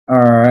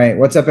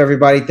what's up,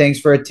 everybody? Thanks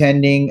for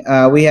attending.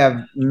 We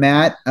have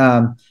Matt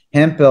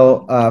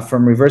Hempel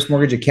from Reverse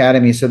Mortgage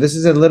Academy. So this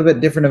is a little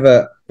bit different of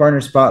a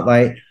partner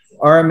spotlight.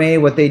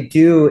 RMA, what they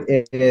do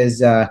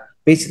is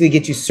basically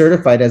get you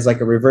certified as like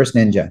a reverse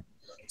ninja,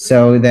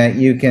 so that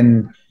you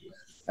can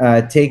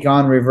take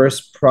on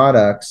reverse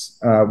products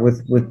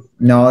with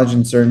knowledge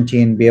and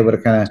certainty, and be able to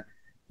kind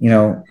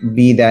of,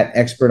 be that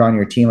expert on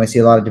your team. I see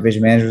a lot of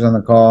division managers on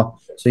the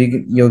call, so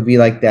you'll be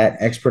like that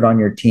expert on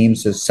your team,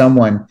 so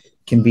someone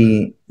can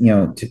be,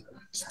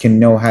 can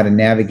know how to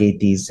navigate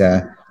these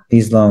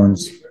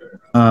loans,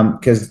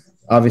 because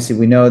obviously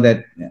we know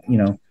that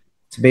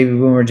it's a baby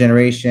boomer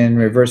generation.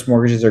 Reverse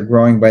mortgages are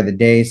growing by the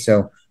day,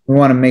 so we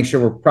want to make sure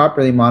we're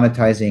properly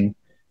monetizing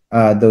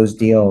those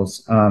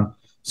deals.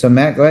 So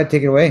Matt, go ahead,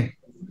 take it away.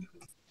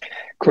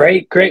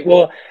 Great.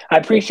 Well, I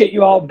appreciate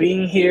you all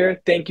being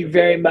here. Thank you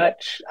very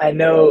much. I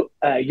know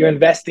you're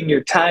investing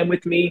your time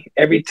with me.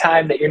 Every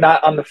time that you're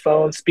not on the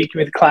phone speaking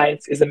with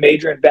clients is a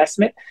major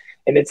investment,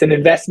 and it's an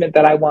investment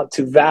that I want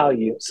to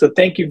value. So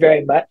thank you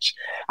very much.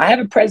 I have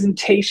a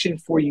presentation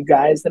for you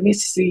guys. Let me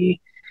see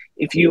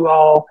if you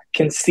all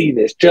can see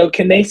this. Joe,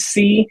 can they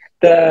see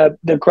the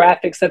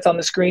graphics that's on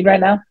the screen right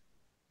now?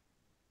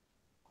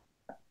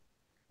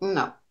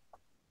 No.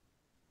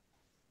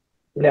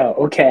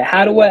 Okay.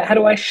 How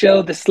do I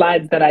show the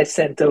slides that I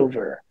sent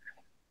over?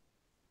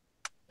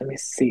 Let me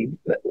see.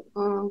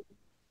 Go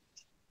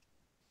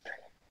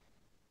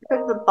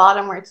to the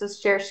bottom where it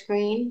says share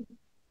screen.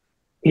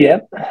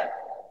 Yep.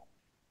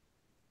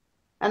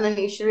 And then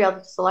you should be able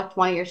to select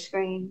one of your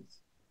screens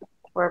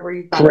wherever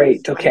you.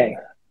 Great. Okay.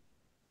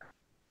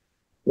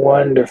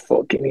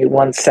 Wonderful. Give me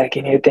 1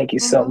 second here. Thank you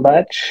so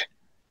much.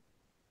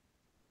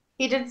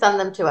 He did send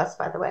them to us,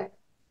 by the way.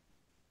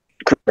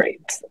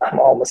 Great. I'm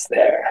almost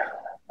there.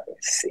 Let me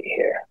see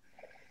here.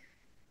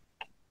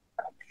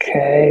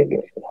 Okay, give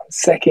me 1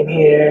 second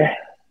here.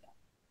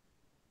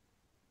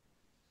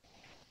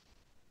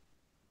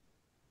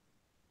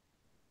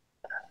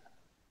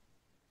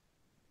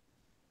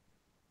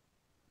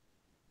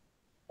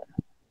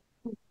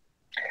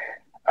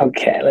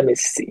 Okay, let me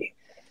see.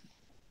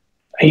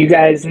 Are you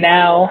guys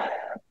now,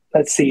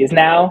 let's see, is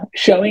now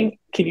showing?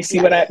 Can you see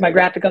what my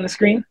graphic on the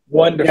screen?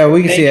 Wonderful. Yeah,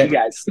 we can see it. Thank you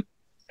guys.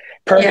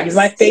 Perfect. Yes. Is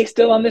my face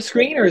still on the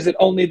screen, or is it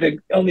only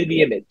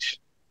the image?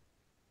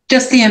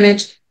 Just the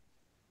image.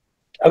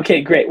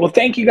 Okay, great. Well,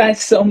 thank you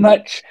guys so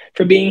much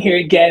for being here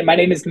again. My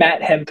name is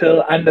Matt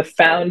Hempel. I'm the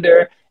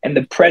founder and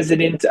the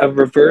president of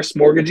Reverse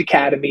Mortgage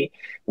Academy.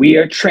 We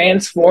are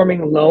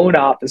transforming loan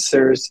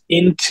officers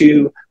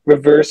into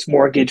reverse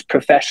mortgage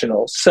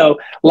professionals. So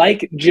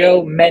like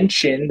Joe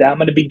mentioned, I'm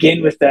going to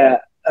begin with a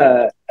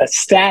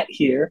stat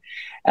here,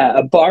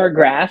 a bar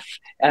graph.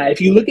 If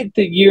you look at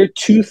the year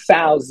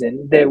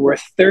 2000, there were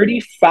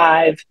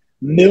 35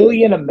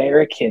 million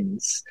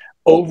Americans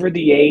over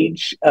the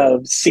age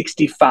of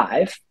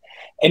 65.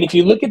 And if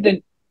you look at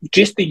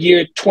just the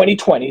year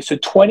 2020, so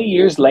 20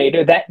 years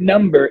later, that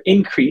number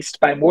increased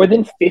by more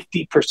than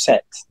 50%.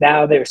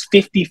 Now there's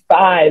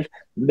 55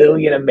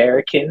 million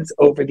Americans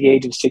over the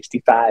age of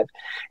 65.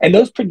 And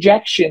those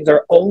projections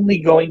are only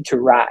going to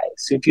rise.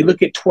 So if you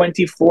look at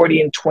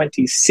 2040 and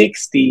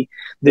 2060,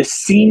 the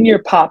senior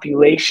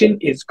population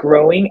is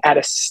growing at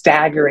a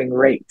staggering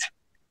rate.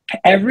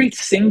 Every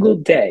single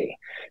day,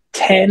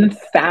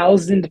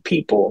 10,000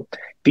 people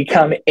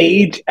become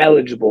age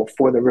eligible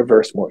for the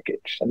reverse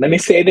mortgage. And let me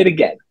say that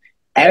again.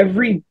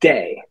 Every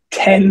day,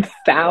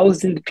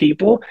 10,000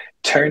 people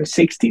turn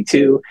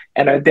 62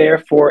 and are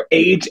therefore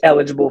age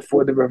eligible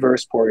for the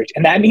reverse mortgage.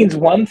 And that means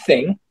one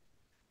thing,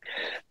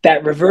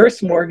 that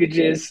reverse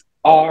mortgages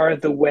are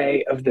the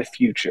way of the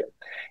future.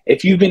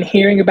 If you've been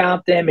hearing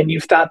about them and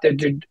you've thought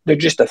that they're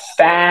just a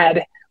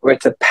fad or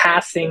it's a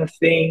passing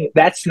thing,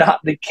 that's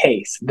not the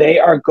case. They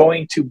are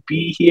going to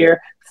be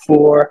here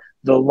for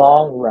the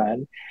long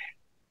run.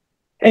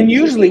 And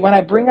usually when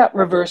I bring up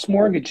reverse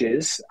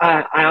mortgages,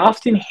 I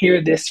often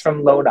hear this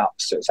from loan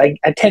officers. I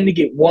tend to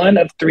get one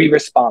of three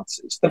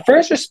responses. The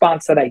first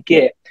response that I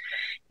get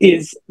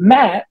is,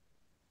 Matt,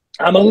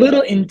 I'm a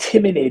little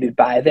intimidated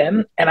by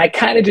them and I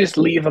kind of just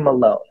leave them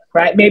alone,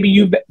 right? Maybe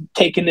you've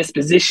taken this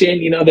position,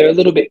 they're a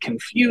little bit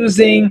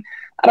confusing.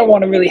 I don't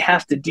want to really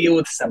have to deal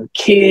with some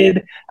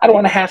kid. I don't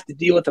want to have to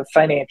deal with a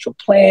financial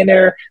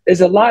planner.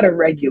 There's a lot of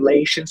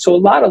regulation. So a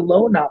lot of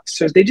loan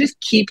officers, they just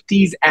keep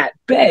these at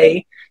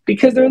bay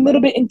because they're a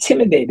little bit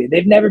intimidated.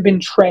 They've never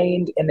been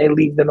trained and they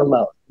leave them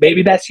alone.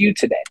 Maybe that's you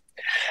today.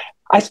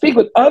 I speak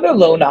with other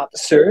loan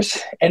officers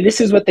and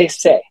this is what they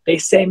say. They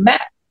say,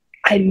 Matt,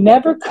 I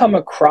never come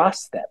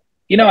across them.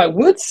 I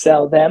would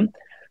sell them,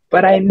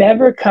 but I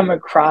never come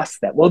across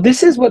them. Well,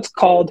 this is what's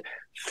called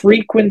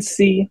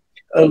frequency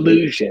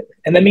illusion.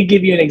 And let me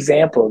give you an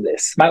example of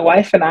this. My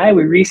wife and I,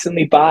 we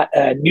recently bought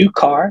a new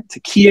car. It's a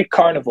Kia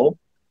Carnival.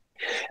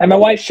 And my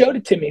wife showed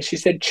it to me. She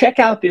said, check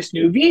out this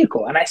new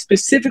vehicle. And I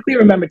specifically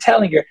remember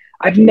telling her,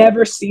 I've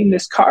never seen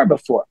this car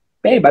before.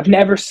 Babe, I've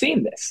never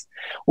seen this.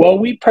 Well,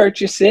 we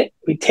purchase it.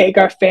 We take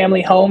our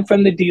family home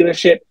from the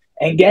dealership.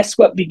 And guess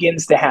what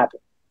begins to happen?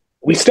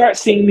 We start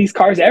seeing these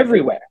cars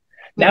everywhere.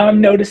 Now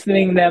I'm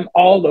noticing them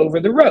all over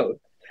the road.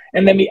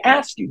 And then we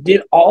ask you,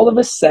 did all of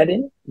a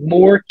sudden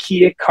more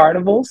Kia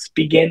Carnivals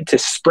begin to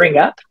spring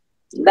up?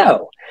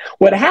 No.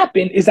 What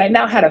happened is I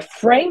now had a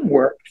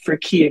framework for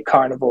Kia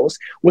Carnivals,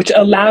 which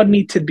allowed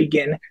me to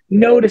begin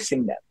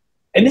noticing them.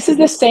 And this is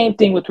the same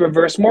thing with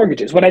reverse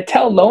mortgages. When I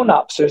tell loan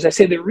officers, I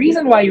say the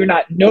reason why you're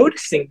not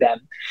noticing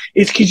them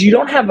is because you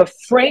don't have a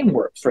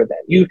framework for them.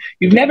 You've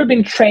never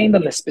been trained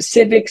on the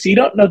specifics. You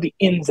don't know the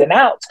ins and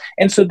outs.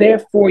 And so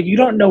therefore, you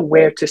don't know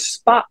where to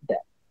spot them.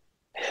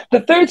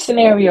 The third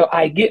scenario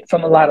I get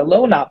from a lot of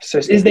loan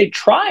officers is they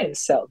try and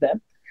sell them,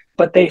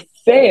 but they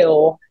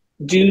fail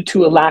due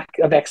to a lack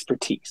of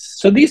expertise.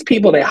 So these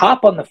people, they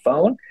hop on the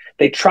phone,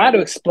 they try to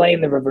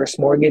explain the reverse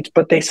mortgage,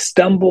 but they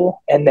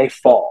stumble and they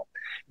fall.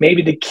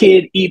 Maybe the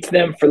kid eats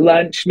them for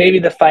lunch. Maybe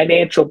the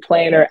financial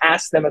planner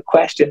asks them a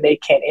question they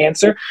can't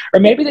answer. Or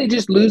maybe they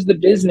just lose the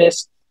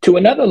business to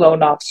another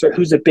loan officer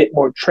who's a bit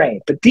more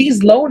trained. But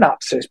these loan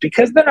officers,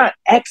 because they're not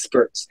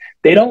experts,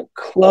 they don't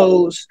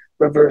close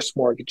reverse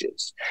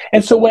mortgages.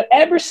 And so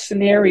whatever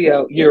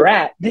scenario you're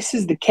at, this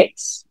is the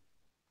case.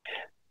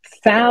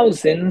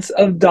 Thousands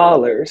of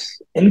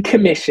dollars in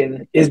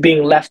commission is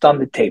being left on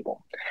the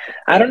table.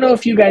 I don't know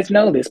if you guys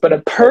know this, but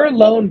a per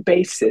loan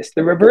basis,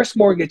 the reverse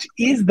mortgage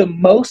is the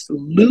most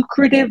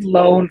lucrative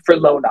loan for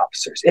loan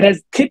officers. It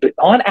has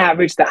on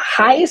average the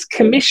highest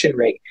commission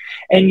rate.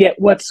 And yet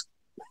what's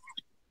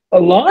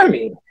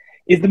alarming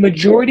is the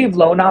majority of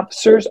loan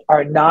officers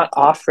are not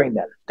offering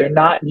them. They're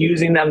not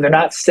using them. They're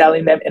not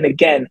selling them. And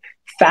again,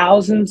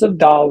 thousands of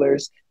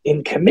dollars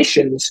in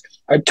commissions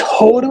are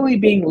totally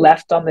being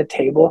left on the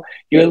table.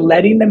 You're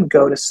letting them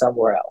go to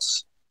somewhere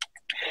else.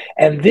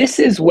 And this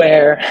is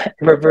where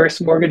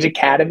Reverse Mortgage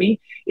Academy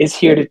is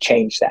here to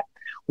change that.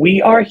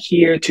 We are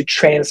here to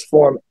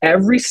transform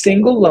every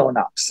single loan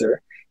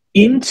officer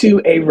into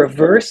a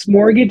reverse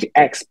mortgage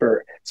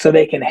expert so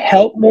they can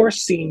help more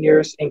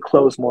seniors and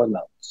close more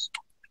loans.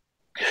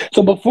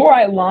 So before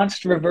I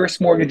launched Reverse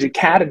Mortgage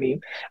Academy,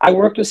 I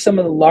worked with some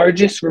of the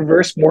largest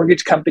reverse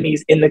mortgage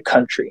companies in the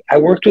country. I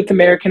worked with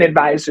American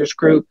Advisors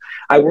Group,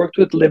 I worked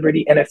with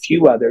Liberty and a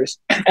few others.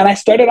 And I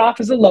started off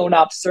as a loan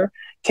officer,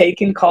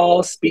 taking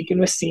calls, speaking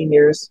with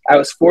seniors. I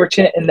was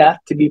fortunate enough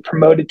to be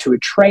promoted to a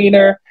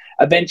trainer,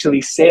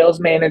 eventually sales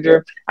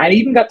manager. I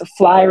even got to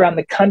fly around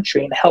the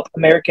country and help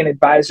American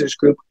Advisors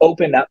Group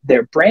open up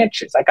their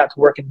branches. I got to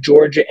work in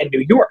Georgia and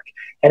New York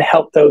and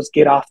help those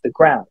get off the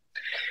ground.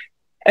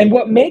 And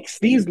what makes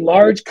these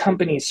large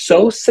companies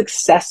so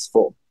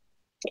successful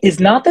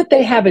is not that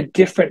they have a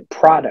different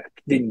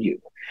product than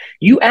you.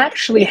 You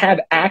actually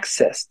have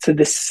access to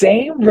the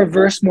same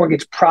reverse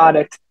mortgage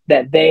product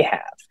that they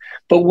have.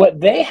 But what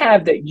they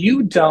have that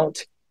you don't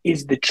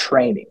is the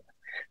training.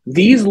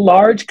 These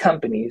large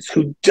companies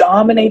who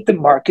dominate the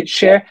market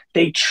share,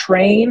 they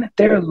train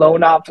their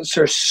loan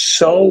officers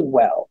so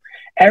well.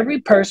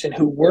 Every person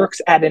who works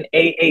at an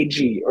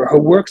AAG or who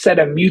works at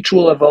a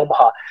Mutual of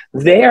Omaha,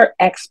 they are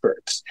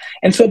experts.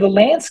 And so the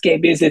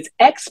landscape is it's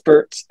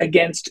experts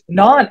against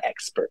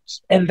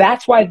non-experts. And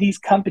that's why these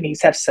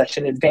companies have such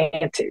an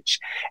advantage.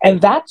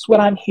 And that's what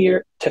I'm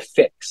here to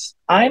fix.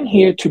 I'm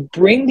here to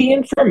bring the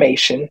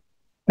information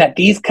that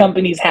these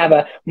companies have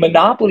a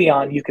monopoly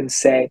on, you can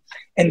say,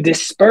 and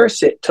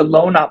disperse it to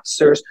loan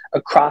officers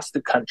across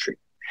the country.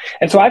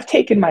 And so I've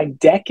taken my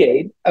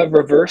decade of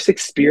reverse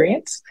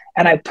experience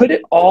and I put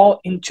it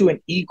all into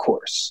an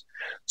e-course.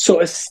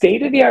 So a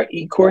state-of-the-art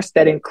e-course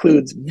that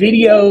includes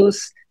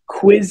videos,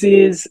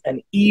 quizzes,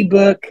 an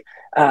ebook,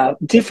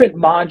 different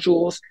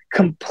modules,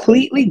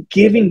 completely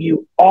giving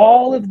you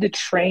all of the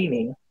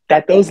training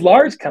that those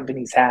large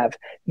companies have,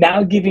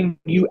 now giving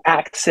you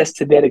access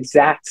to that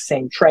exact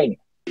same training.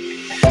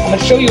 I'm going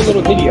to show you a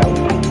little video.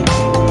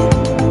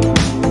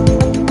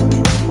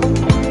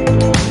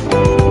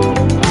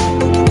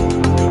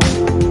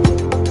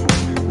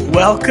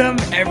 Welcome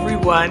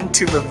everyone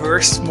to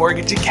Reverse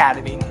Mortgage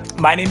Academy.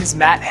 My name is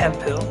Matt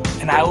Hemphill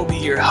and I will be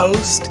your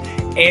host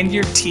and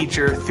your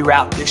teacher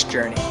throughout this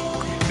journey.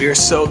 We are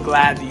so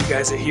glad that you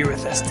guys are here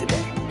with us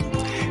today.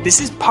 This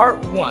is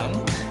part one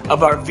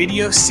of our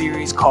video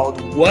series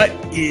called What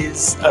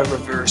is a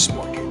Reverse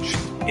Mortgage?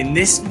 In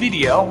this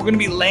video, we're going to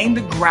be laying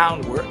the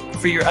groundwork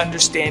for your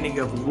understanding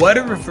of what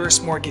a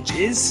reverse mortgage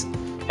is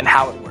and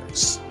how it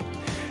works.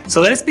 So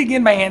let's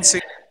begin by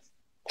answering.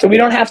 So we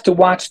don't have to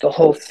watch the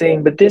whole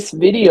thing, but this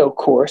video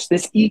course,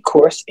 this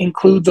e-course,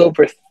 includes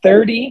over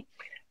 30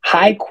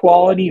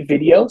 high-quality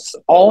videos,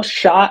 all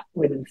shot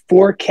within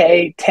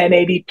 4K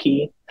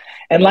 1080p.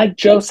 And like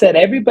Joe said,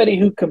 everybody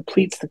who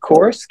completes the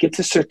course gets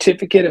a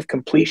certificate of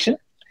completion.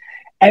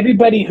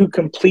 Everybody who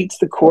completes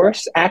the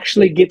course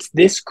actually gets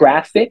this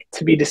graphic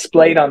to be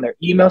displayed on their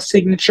email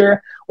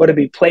signature or to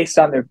be placed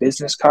on their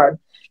business card.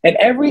 And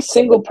every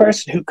single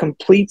person who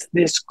completes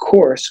this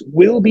course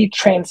will be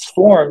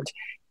transformed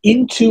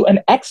into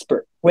an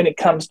expert when it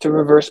comes to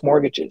reverse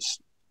mortgages.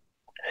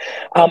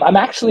 I'm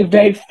actually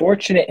very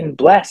fortunate and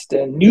blessed.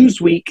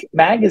 Newsweek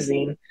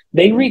magazine,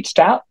 they reached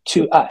out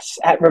to us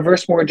at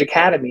Reverse Mortgage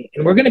Academy,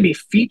 and we're going to be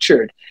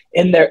featured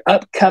in their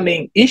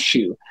upcoming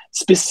issue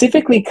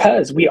specifically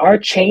because we are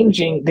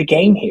changing the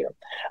game here.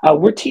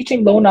 We're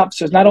teaching loan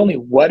officers not only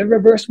what a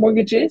reverse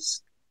mortgage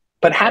is,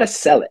 but how to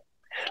sell it.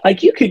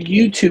 Like you could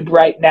YouTube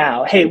right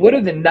now, hey, what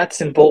are the nuts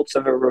and bolts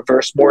of a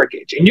reverse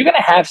mortgage? And you're going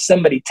to have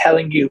somebody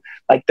telling you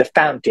like the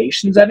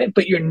foundations of it,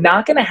 but you're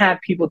not going to have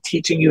people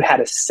teaching you how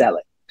to sell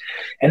it.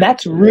 And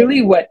that's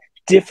really what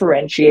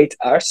differentiates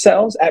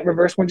ourselves at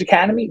Reverse Mortgage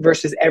Academy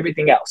versus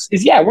everything else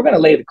is, yeah, we're going to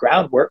lay the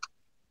groundwork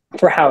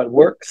for how it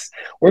works.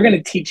 We're going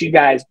to teach you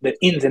guys the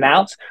ins and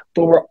outs,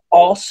 but we're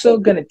also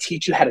going to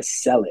teach you how to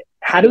sell it,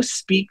 how to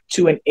speak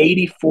to an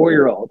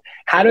 84-year-old,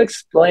 how to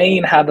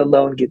explain how the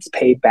loan gets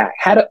paid back,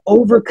 how to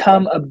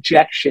overcome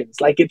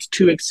objections like it's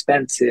too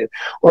expensive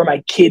or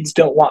my kids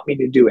don't want me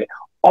to do it.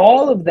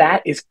 All of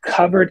that is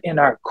covered in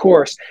our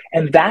course,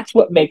 and that's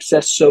what makes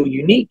us so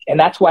unique. And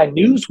that's why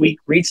Newsweek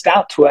reached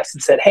out to us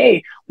and said,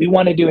 hey, we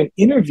want to do an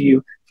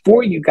interview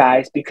for you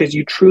guys because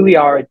you truly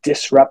are a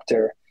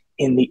disruptor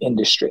in the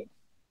industry.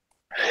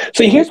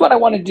 So here's what I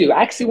want to do.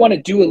 I actually want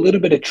to do a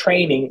little bit of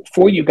training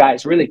for you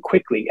guys really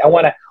quickly. I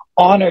want to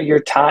honor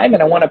your time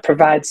and I want to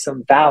provide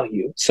some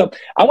value. So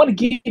I want to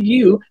give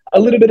you a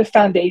little bit of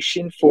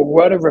foundation for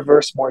what a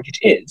reverse mortgage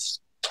is.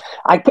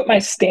 I put my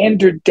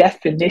standard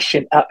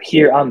definition up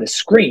here on the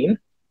screen,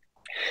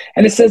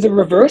 and it says a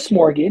reverse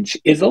mortgage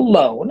is a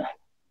loan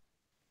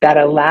that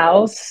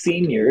allows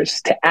seniors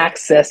to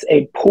access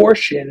a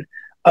portion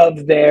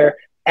of their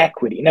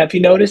equity. Now, if you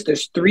notice,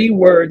 there's 3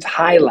 words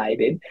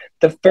highlighted.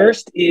 The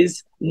first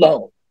is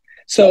loan.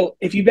 So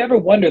if you've ever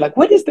wondered, like,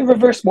 what is the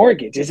reverse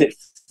mortgage? Is it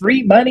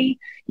free money?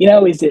 You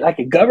know, is it like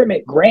a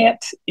government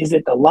grant? Is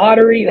it the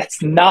lottery?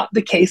 That's not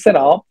the case at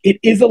all. It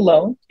is a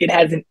loan. It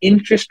has an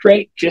interest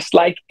rate just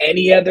like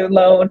any other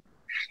loan.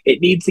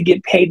 It needs to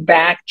get paid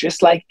back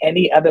just like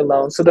any other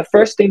loan. So the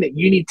first thing that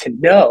you need to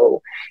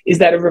know is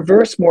that a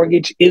reverse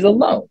mortgage is a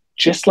loan,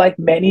 just like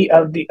many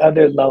of the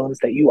other loans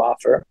that you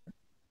offer.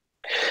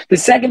 The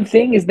second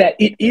thing is that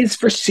it is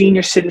for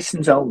senior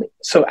citizens only.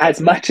 So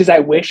as much as I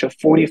wish a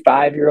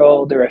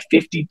 45-year-old or a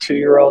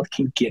 52-year-old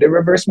can get a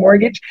reverse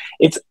mortgage,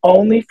 it's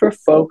only for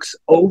folks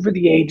over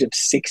the age of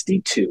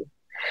 62.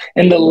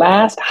 And the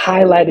last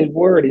highlighted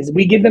word is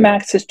we give them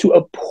access to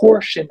a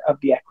portion of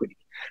the equity.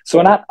 So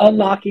we're not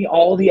unlocking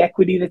all the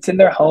equity that's in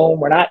their home.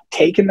 We're not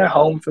taking their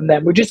home from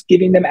them. We're just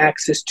giving them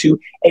access to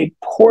a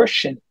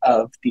portion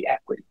of the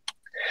equity.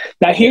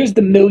 Now, here's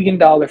the $1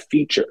 million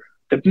feature.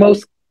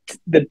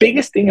 The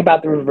biggest thing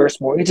about the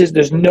reverse mortgage is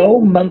there's no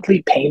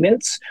monthly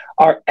payments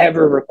are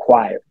ever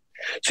required.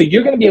 So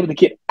you're going to be able to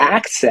get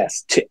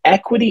access to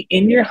equity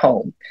in your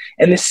home,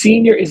 and the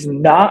senior is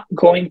not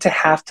going to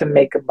have to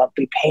make a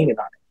monthly payment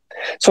on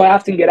it. So I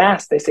often get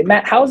asked, they say,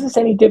 Matt, how is this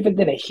any different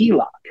than a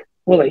HELOC?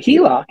 Well, a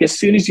HELOC, as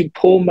soon as you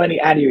pull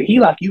money out of your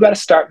HELOC, you got to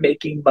start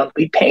making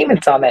monthly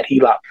payments on that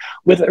HELOC.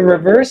 With a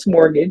reverse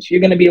mortgage, you're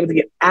going to be able to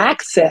get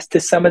access to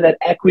some of that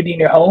equity in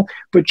your home,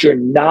 but you're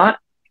not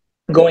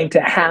going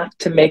to have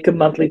to make a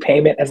monthly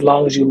payment as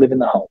long as you live in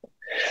the home.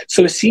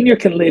 So a senior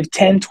can live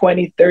 10,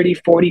 20, 30,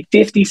 40,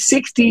 50,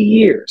 60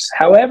 years,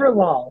 however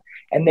long,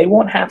 and they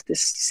won't have to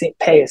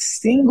pay a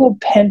single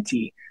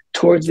penny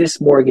towards this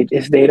mortgage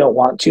if they don't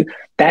want to.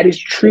 That is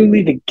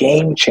truly the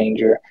game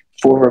changer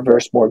for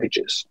reverse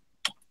mortgages.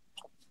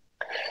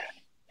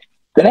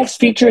 The next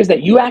feature is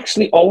that you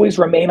actually always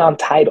remain on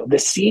title. The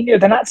senior,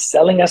 they're not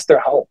selling us their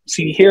home.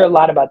 So you hear a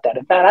lot about that.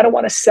 Matt, I don't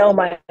want to sell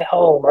my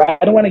home, or I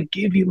don't want to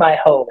give you my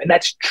home. And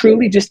that's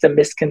truly just a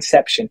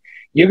misconception.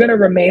 You're going to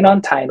remain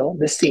on title,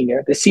 the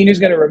senior. The senior is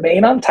going to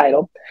remain on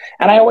title.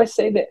 And I always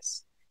say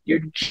this,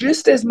 you're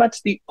just as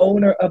much the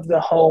owner of the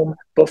home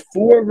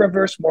before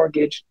reverse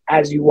mortgage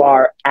as you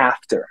are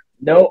after.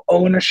 No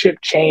ownership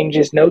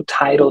changes, no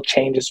title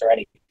changes or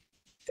anything.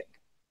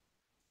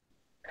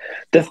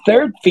 The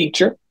third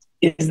feature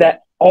is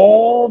that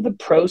all the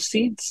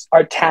proceeds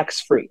are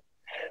tax-free.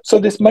 So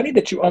this money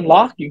that you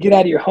unlock, you get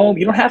out of your home,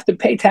 you don't have to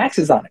pay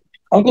taxes on it.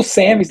 Uncle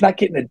Sam is not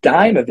getting a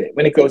dime of it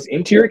when it goes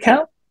into your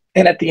account.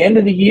 And at the end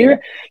of the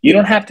year, you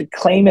don't have to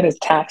claim it as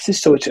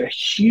taxes. So it's a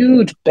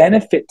huge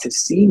benefit to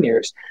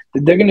seniors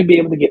that they're going to be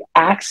able to get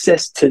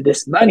access to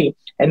this money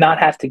and not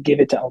have to give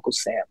it to Uncle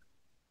Sam.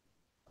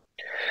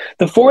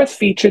 The fourth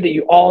feature that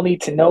you all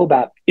need to know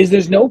about is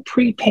there's no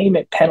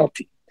prepayment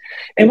penalty.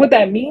 And what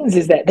that means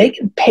is that they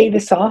can pay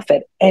this off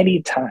at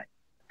any time.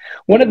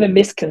 One of the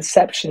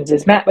misconceptions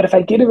is, Matt, but if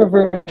I get a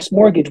reverse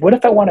mortgage, what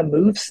if I want to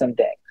move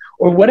someday?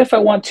 Or what if I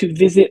want to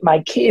visit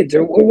my kids?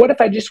 Or what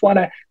if I just want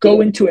to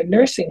go into a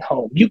nursing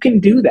home? You can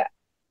do that.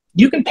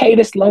 You can pay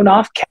this loan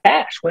off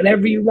cash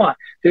whenever you want.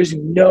 There's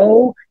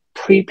no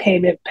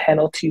prepayment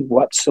penalty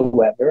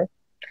whatsoever.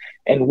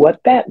 And what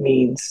that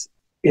means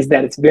is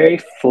that it's very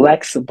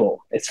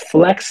flexible. It's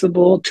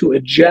flexible to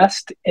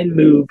adjust and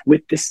move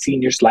with the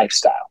senior's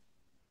lifestyle.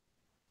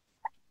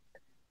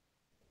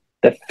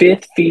 The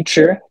fifth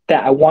feature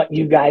that I want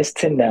you guys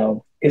to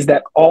know is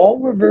that all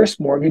reverse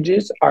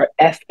mortgages are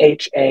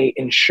FHA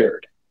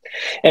insured.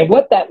 And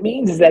what that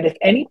means is that if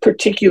any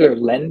particular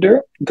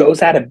lender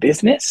goes out of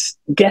business,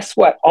 guess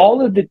what?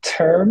 All of the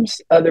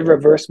terms of the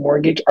reverse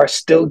mortgage are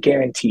still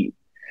guaranteed.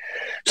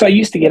 So I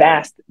used to get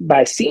asked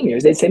by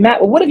seniors, they'd say,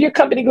 Matt, well, what if your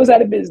company goes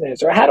out of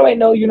business? Or how do I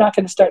know you're not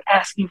going to start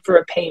asking for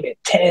a payment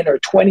 10 or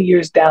 20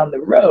 years down the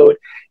road?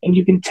 And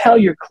you can tell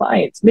your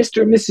clients,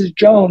 Mr. and Mrs.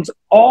 Jones,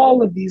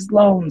 all of these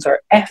loans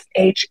are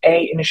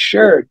FHA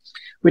insured,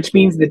 which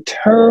means the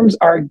terms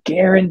are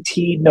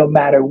guaranteed no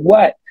matter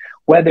what.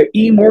 Whether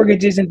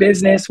eMortgage is in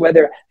business,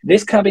 whether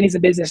this company is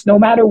in business, no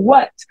matter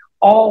what,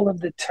 all of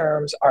the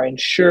terms are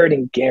insured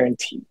and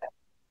guaranteed.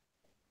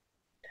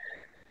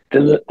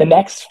 The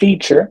next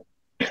feature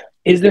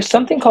is there's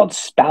something called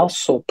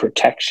spousal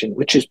protection,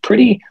 which is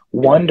pretty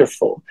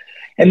wonderful.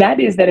 And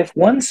that is that if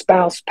one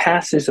spouse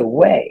passes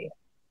away,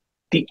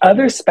 the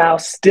other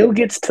spouse still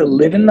gets to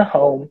live in the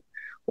home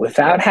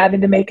without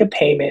having to make a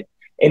payment,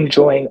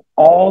 enjoying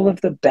all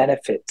of the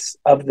benefits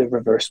of the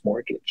reverse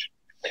mortgage.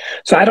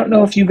 So I don't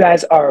know if you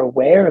guys are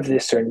aware of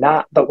this or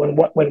not, but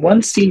when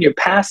one senior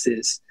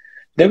passes,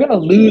 they're going to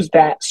lose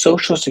that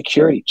Social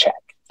Security check.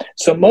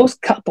 So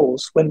most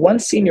couples, when one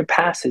senior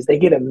passes, they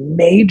get a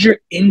major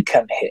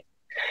income hit.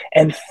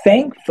 And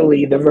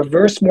thankfully, the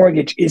reverse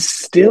mortgage is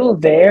still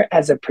there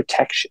as a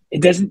protection.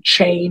 It doesn't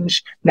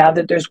change now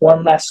that there's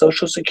one less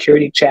Social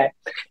Security check.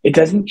 It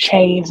doesn't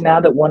change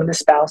now that one of the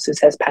spouses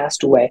has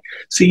passed away.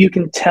 So you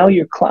can tell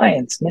your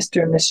clients,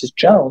 Mr. and Mrs.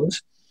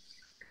 Jones,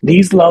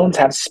 these loans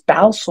have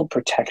spousal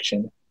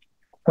protection,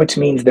 which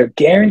means they're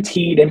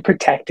guaranteed and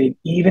protected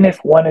even if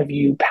one of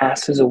you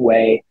passes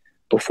away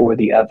before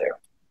the other.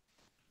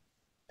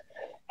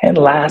 And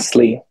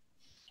lastly,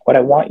 what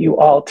I want you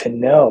all to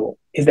know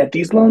is that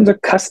these loans are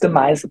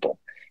customizable.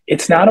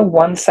 It's not a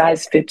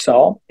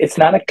one-size-fits-all. It's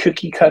not a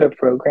cookie-cutter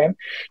program.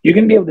 You're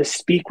going to be able to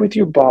speak with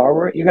your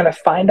borrower. You're going to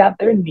find out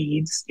their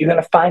needs. You're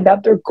going to find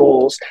out their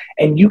goals.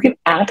 And you can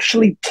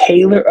actually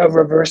tailor a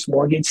reverse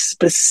mortgage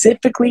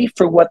specifically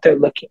for what they're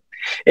looking.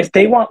 If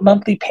they want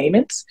monthly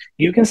payments,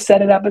 you can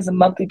set it up as a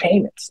monthly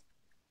payments.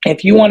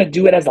 If you want to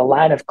do it as a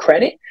line of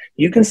credit,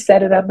 you can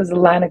set it up as a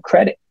line of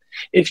credit.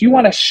 If you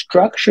want to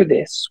structure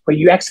this where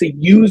you actually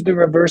use the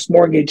reverse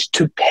mortgage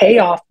to pay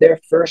off their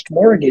first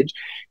mortgage,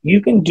 you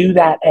can do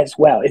that as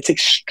well. It's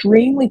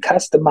extremely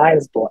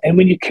customizable. And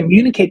when you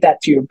communicate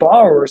that to your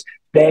borrowers,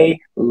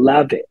 they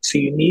love it. So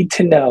you need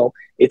to know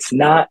it's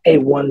not a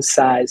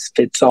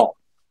one-size-fits-all.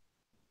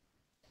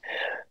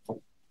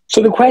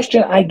 So the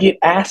question I get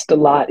asked a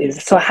lot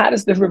is, so how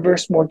does the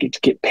reverse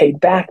mortgage get paid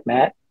back,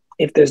 Matt?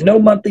 If there's no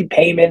monthly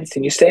payments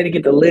and you say they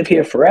get to live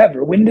here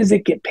forever, when does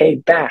it get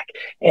paid back?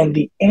 And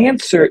the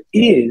answer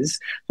is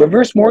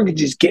reverse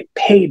mortgages get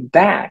paid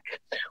back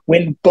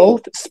when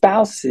both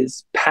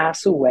spouses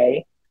pass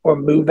away or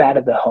move out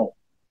of the home.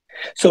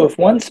 So if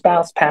one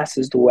spouse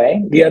passes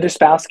away, the other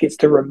spouse gets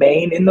to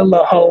remain in the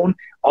home,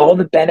 all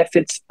the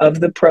benefits of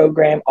the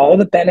program, all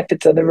the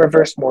benefits of the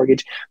reverse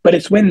mortgage. But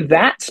it's when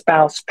that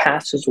spouse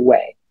passes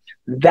away,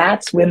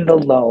 that's when the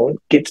loan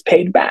gets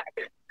paid back.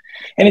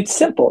 And it's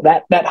simple.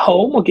 That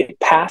home will get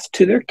passed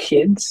to their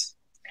kids.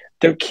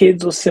 Their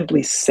kids will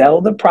simply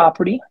sell the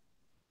property,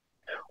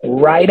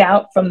 write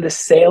out from the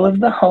sale of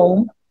the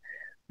home.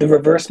 The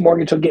reverse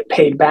mortgage will get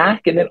paid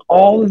back, and then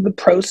all of the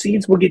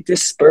proceeds will get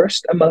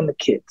dispersed among the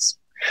kids.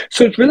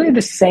 So it's really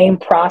the same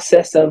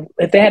process of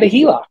if they had a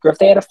HELOC or if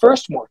they had a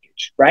first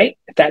mortgage, right?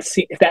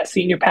 If that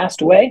senior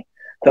passed away,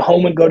 the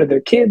home would go to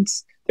their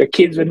kids. Their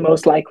kids would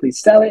most likely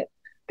sell it.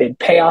 They'd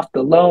pay off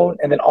the loan,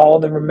 and then all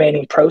the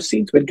remaining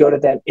proceeds would go to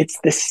them. It's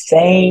the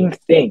same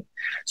thing.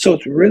 So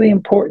it's really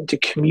important to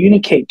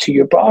communicate to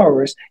your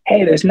borrowers,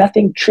 hey, there's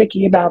nothing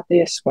tricky about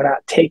this. We're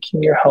not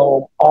taking your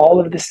home. All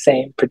of the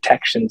same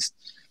protections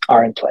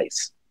are in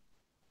place.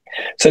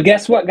 So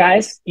guess what,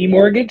 guys?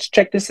 eMortgage,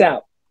 check this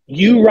out.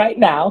 You right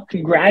now,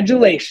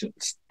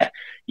 congratulations.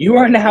 You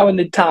are now in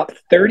the top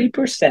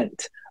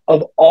 30%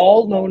 of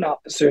all loan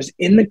officers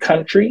in the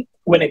country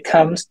when it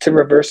comes to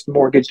reverse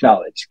mortgage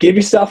knowledge. Give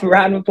yourself a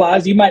round of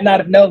applause. You might not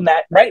have known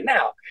that right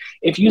now.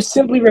 If you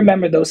simply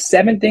remember those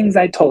 7 things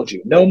I told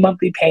you, no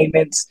monthly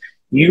payments,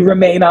 you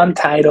remain on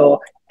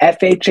title,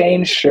 FHA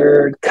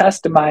insured,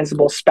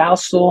 customizable,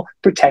 spousal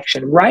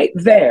protection, right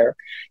there,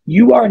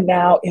 you are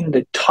now in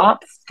the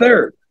top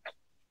third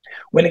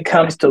when it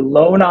comes to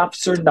loan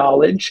officer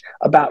knowledge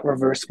about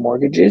reverse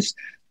mortgages.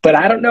 But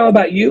I don't know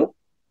about you.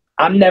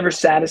 I'm never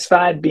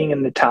satisfied being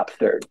in the top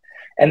third.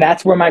 And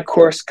that's where my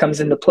course comes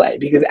into play,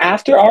 because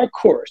after our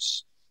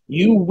course,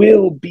 you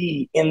will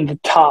be in the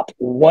top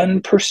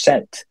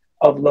 1%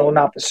 of loan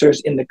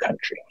officers in the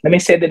country. Let me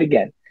say that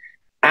again.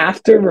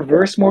 After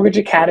Reverse Mortgage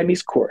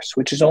Academy's course,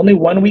 which is only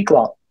 1 week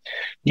long,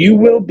 you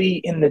will be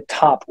in the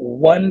top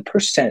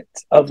 1%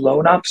 of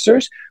loan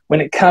officers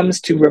when it comes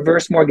to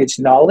reverse mortgage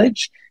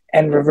knowledge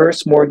and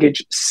reverse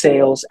mortgage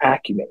sales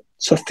acumen.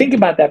 So think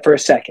about that for a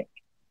second.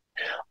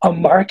 A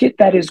market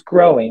that is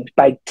growing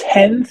by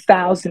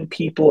 10,000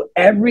 people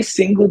every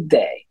single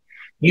day,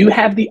 you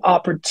have the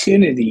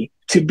opportunity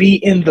to be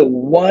in the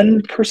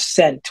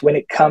 1% when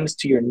it comes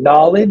to your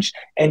knowledge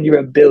and your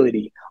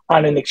ability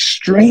on an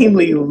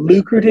extremely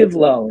lucrative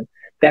loan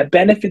that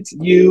benefits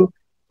you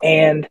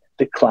and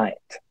the client.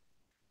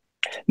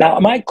 Now,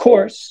 my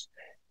course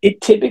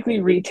It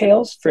typically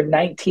retails for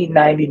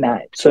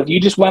 $19.99. So if you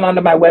just went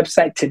onto my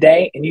website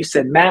today and you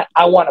said, Matt,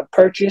 I want to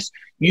purchase,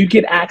 you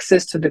get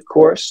access to the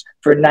course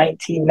for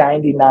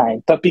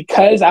 $19.99. But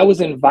because I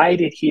was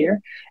invited here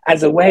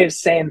as a way of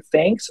saying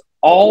thanks,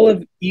 all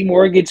of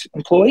eMortgage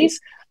employees,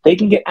 they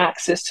can get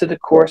access to the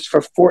course for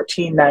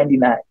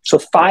 $14.99. So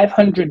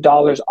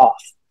 $500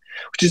 off,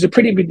 which is a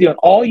pretty big deal. And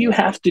all you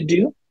have to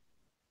do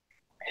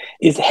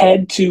is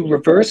head to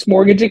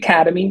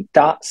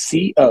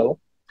reversemortgageacademy.co,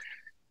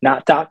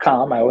 not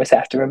 .com. I always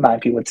have to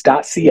remind people it's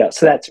 .co.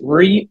 So that's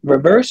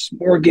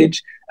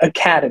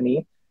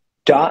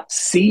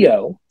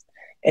reversemortgageacademy.co.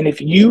 And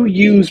if you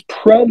use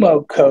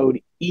promo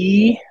code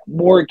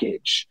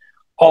eMortgage,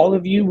 all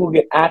of you will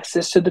get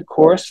access to the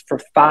course for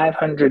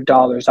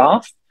 $500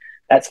 off.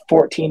 That's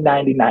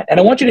 $14.99. And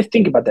I want you to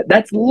think about that.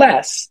 That's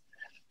less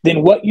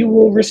than what you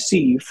will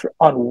receive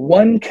on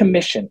one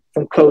commission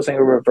from closing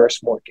a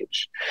reverse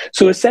mortgage.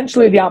 So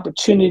essentially the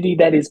opportunity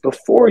that is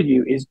before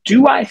you is,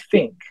 do I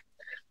think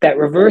that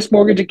Reverse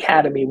Mortgage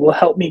Academy will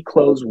help me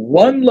close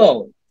one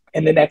loan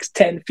in the next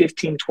 10,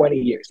 15, 20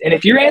 years? And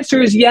if your answer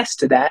is yes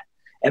to that,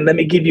 and let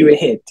me give you a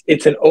hint,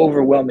 it's an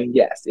overwhelming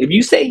yes. If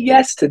you say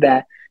yes to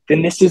that,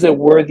 then this is a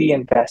worthy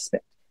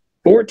investment.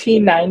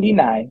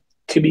 $14.99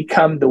 to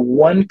become the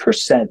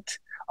 1%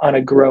 on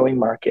a growing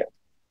market.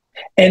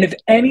 And if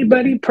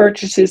anybody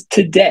purchases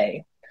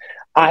today,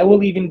 I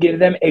will even give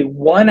them a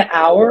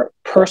 1-hour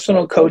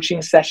personal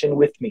coaching session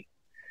with me.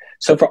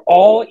 So for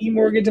all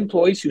eMortgage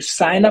employees who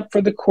sign up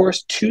for the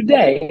course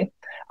today,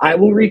 I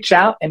will reach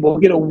out and we'll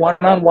get a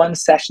one-on-one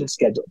session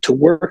scheduled to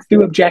work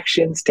through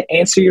objections, to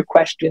answer your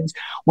questions.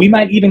 We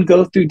might even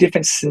go through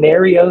different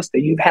scenarios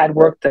that you've had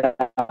worked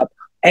up.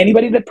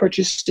 Anybody that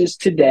purchases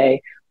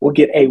today will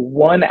get a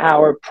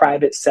 1-hour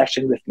private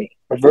session with me.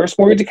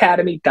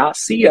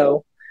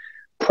 reversemortgageacademy.co,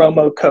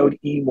 promo code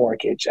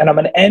eMortgage. And I'm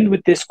going to end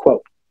with this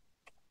quote.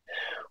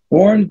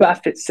 Warren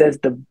Buffett says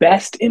the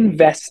best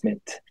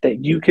investment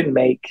that you can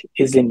make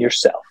is in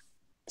yourself.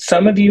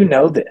 Some of you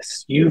know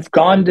this. You've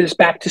gone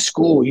back to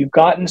school. You've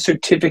gotten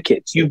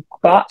certificates. You've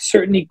bought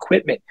certain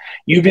equipment.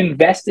 You've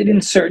invested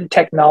in certain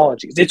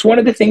technologies. It's one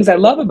of the things I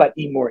love about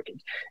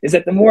eMortgage is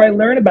that the more I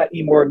learn about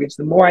eMortgage,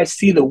 the more I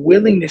see the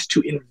willingness to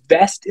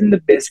invest in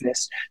the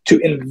business, to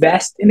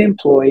invest in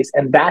employees,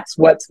 and that's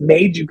what's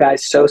made you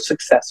guys so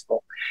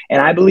successful.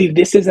 And I believe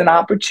this is an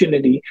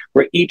opportunity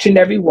where each and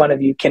every one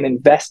of you can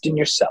invest in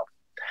yourself.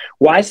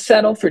 Why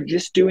settle for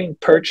just doing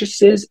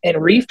purchases and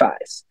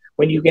refis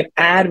when you can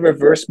add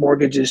reverse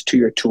mortgages to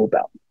your tool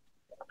belt?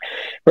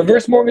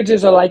 Reverse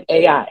mortgages are like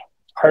AI,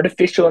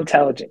 artificial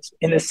intelligence,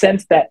 in the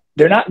sense that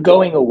they're not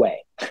going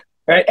away.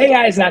 Right?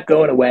 AI is not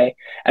going away.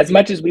 As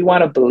much as we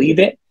want to believe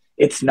it,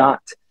 it's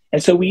not.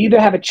 And so we either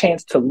have a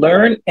chance to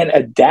learn and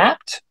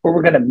adapt, or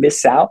we're going to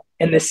miss out.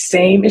 And the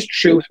same is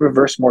true with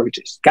reverse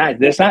mortgages. Guys,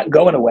 it's not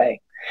going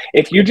away.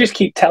 If you just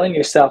keep telling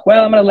yourself,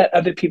 well, I'm going to let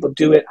other people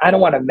do it, I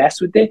don't want to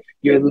mess with it,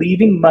 you're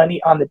leaving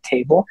money on the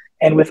table.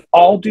 And with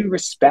all due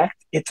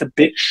respect, it's a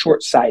bit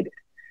short-sighted.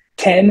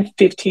 10,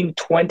 15,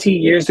 20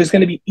 years, there's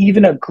going to be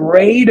even a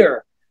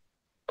greater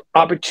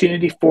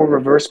opportunity for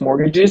reverse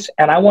mortgages.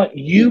 And I want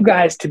you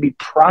guys to be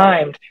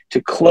primed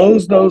to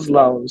close those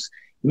loans,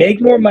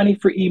 make more money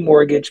for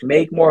eMortgage,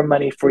 make more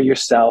money for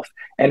yourself,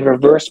 and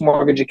Reverse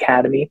Mortgage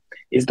Academy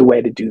is the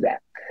way to do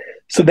that.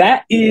 So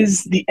that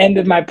is the end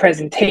of my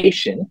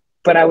presentation,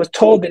 but I was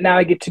told that now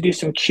I get to do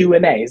some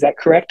Q&A. Is that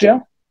correct,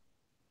 Joe?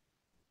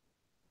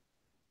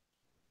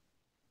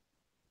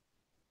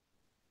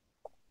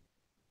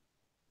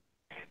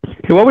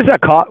 Hey, what was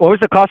that cost? What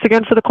was the cost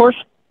again for the course?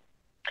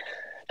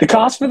 The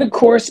cost for the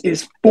course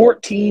is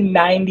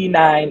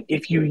 $14.99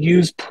 if you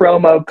use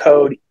promo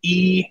code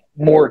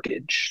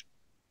eMortgage.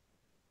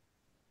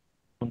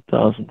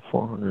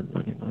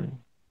 1,499.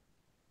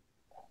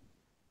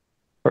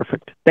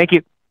 Perfect. Thank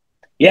you.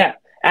 Yeah,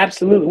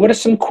 absolutely. What are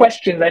some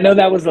questions? I know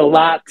that was a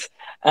lot.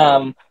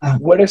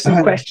 What are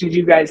some questions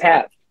you guys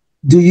have?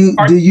 Do you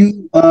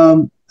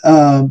have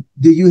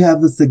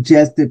a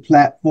suggested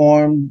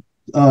platform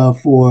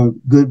for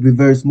good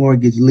reverse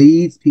mortgage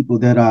leads, people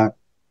that are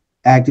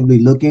actively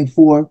looking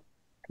for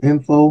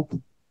info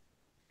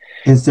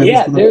and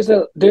service?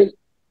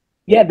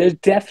 Yeah, there's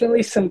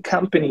definitely some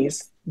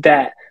companies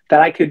that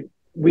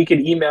we could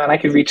email, and I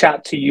could reach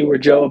out to you or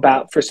Joe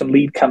about for some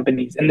lead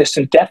companies. And there's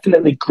some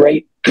definitely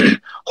great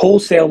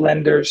wholesale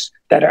lenders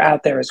that are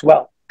out there as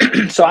well.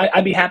 So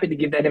I'd be happy to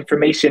give that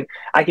information.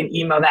 I can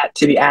email that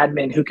to the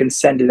admin who can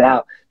send it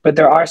out. But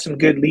there are some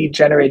good lead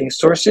generating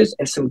sources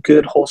and some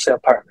good wholesale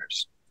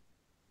partners.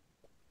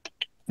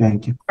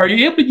 Thank you. Are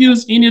you able to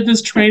use any of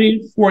this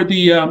training for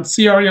the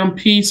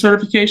CRMP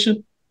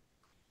certification?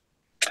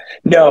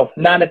 No,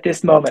 not at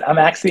this moment. I'm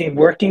actually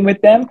working with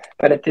them,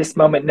 but at this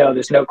moment, no,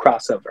 there's no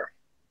crossover.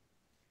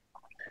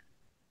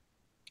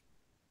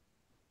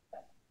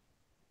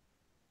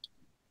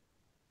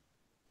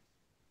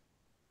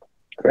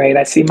 Great.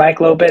 I see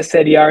Mike Lopez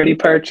said he already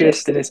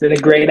purchased, and it's been a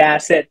great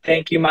asset.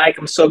 Thank you, Mike.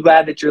 I'm so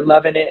glad that you're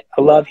loving it.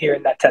 I love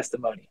hearing that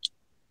testimony.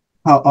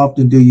 How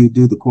often do you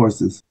do the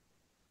courses?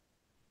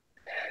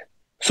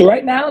 So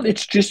right now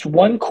it's just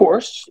one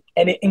course,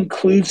 and it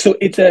includes, so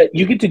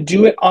you get to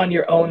do it on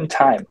your own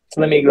time.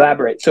 So let me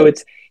elaborate. So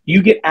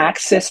you get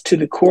access to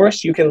the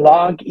course, you can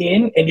log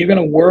in, and you're going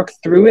to work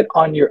through it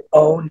on your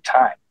own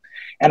time.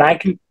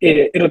 And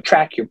it'll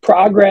track your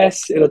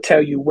progress. It'll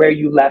tell you where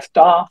you left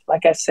off.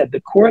 Like I said,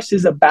 the course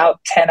is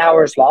about 10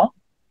 hours long.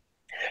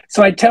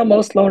 So I tell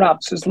most loan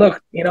officers,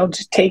 look,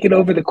 just take it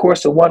over the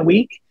course of 1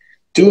 week.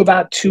 Do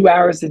about 2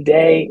 hours a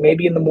day,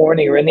 maybe in the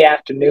morning or in the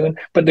afternoon.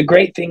 But the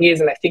great thing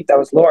is, and I think that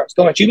was Lawrence,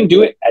 you can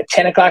do it at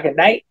 10 o'clock at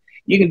night.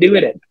 You can do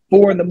it at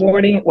 4 in the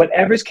morning,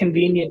 whatever's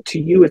convenient to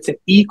you. It's an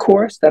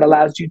e-course that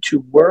allows you to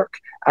work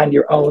on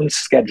your own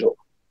schedule.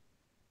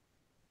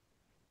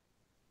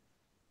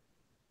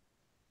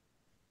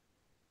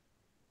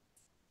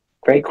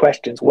 Great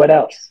questions. What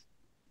else?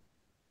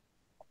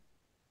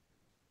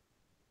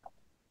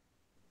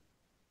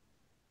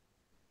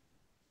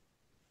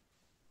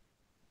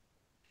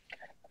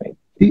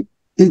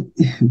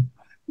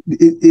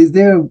 Is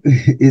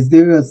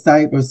there a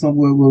site or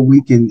somewhere where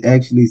we can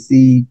actually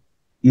see,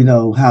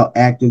 how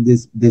active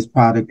this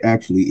product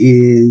actually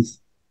is?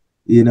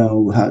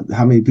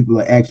 How many people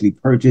are actually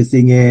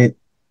purchasing it?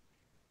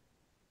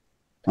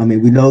 I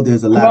mean, we know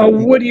there's a lot.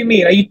 What do you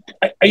mean?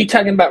 Are you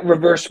talking about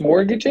reverse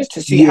mortgages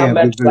to see how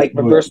much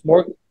reverse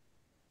mortgage?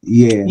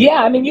 Yeah.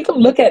 Yeah, I mean, you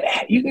can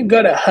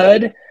go to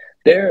HUD,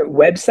 their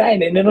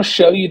website, and it'll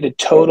show you the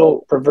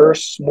total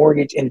reverse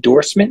mortgage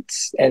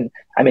endorsements. And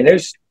I mean,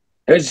 there's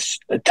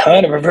a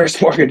ton of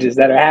reverse mortgages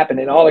that are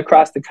happening all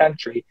across the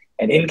country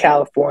and in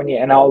California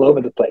and all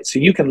over the place. So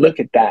you can look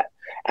at that.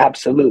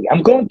 Absolutely.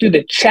 I'm going through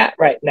the chat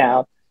right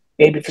now.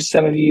 Maybe for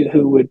some of you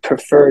who would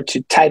prefer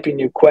to type in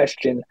your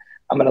question,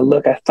 I'm going to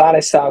look. I thought I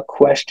saw a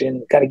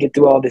question. Got to get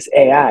through all this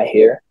AI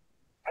here.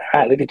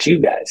 All right, look at you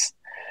guys.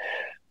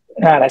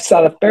 All right, I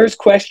saw the first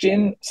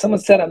question. Someone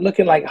said I'm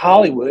looking like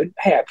Hollywood.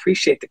 Hey, I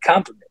appreciate the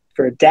compliment.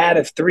 For a dad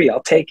of 3,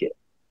 I'll take it.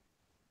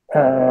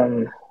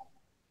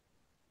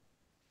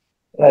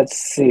 Let's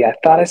see. I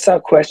thought I saw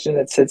a question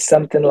that said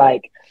something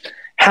like,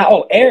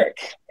 Eric,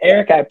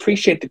 I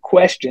appreciate the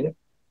question.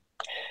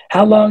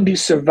 How long do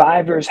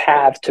survivors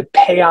have to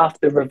pay off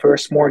the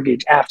reverse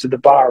mortgage after the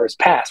borrower's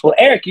passed? Well,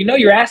 Eric,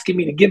 you're asking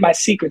me to give my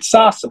secret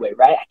sauce away,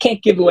 right? I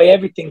can't give away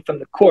everything from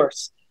the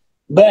course,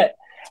 but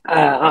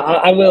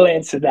I will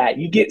answer that.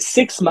 You get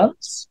 6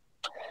 months,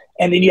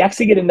 and then you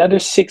actually get another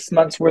 6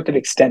 months worth of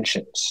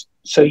extensions.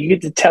 So you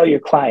get to tell your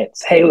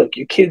clients, hey, look,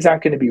 your kids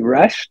aren't going to be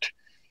rushed.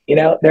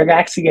 They're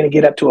actually going to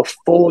get up to a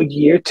full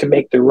year to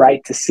make the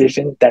right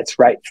decision that's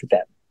right for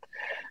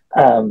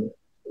them.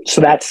 So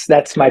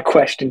that's my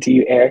question to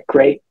you, Eric.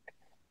 Great.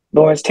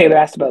 Lawrence Taylor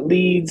asked about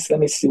leads.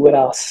 Let me see what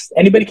else.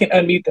 Anybody can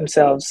unmute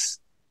themselves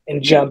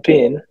and jump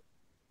in.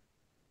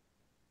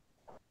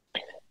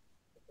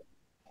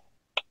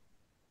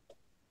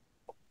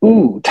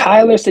 Ooh,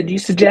 Tyler said, do you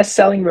suggest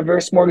selling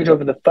reverse mortgage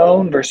over the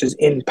phone versus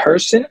in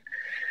person?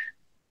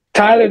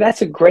 Tyler,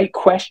 that's a great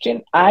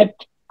question.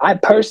 I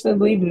personally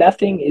believe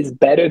nothing is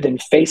better than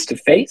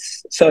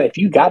face-to-face. So if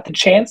you got the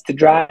chance to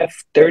drive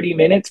 30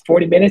 minutes,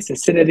 40 minutes and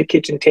sit at a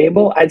kitchen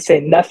table, I'd say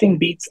nothing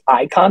beats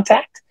eye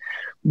contact.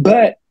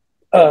 But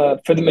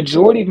for the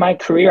majority of my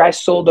career, I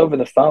sold over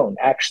the phone,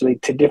 actually,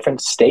 to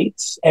different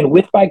states. And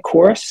with my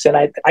course, and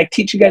I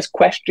teach you guys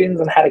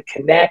questions on how to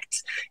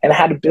connect and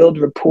how to build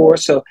rapport.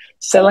 So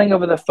selling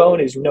over the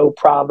phone is no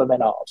problem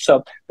at all.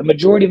 So the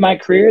majority of my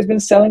career has been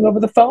selling over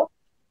the phone.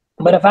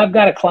 But if I've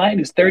got a client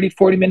who's 30,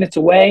 40 minutes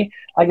away,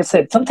 like I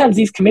said, sometimes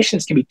these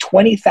commissions can be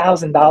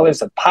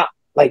 $20,000 a pop,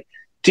 like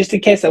just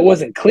in case I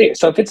wasn't clear.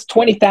 So if it's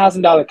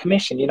 $20,000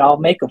 commission, I'll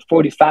make a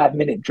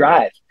 45-minute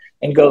drive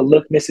and go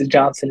look Mrs.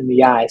 Johnson in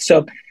the eye.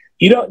 So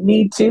you don't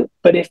need to,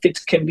 but if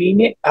it's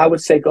convenient, I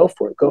would say go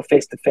for it. Go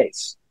face to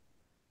face.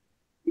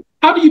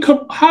 How do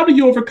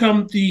you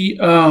overcome the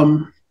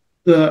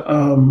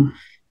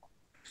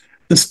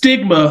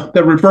stigma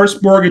that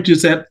reverse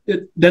mortgages that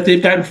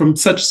they've gotten from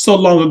so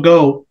long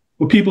ago,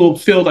 where people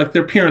feel like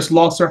their parents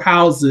lost their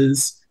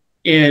houses,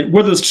 and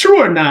whether it's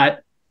true or not,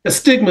 the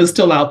stigma is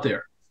still out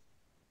there?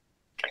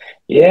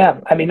 Yeah,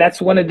 I mean, that's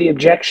one of the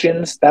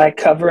objections that I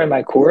cover in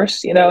my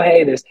course.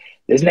 Hey,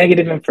 there's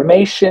negative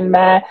information,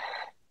 Matt.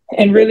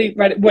 And really,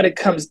 right, what it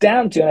comes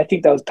down to, and I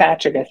think that was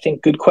Patrick, I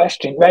think, good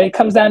question, right? It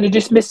comes down to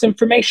just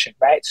misinformation,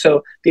 right?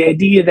 So the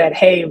idea that,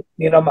 hey,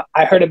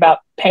 I heard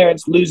about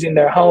parents losing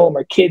their home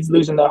or kids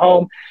losing their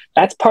home,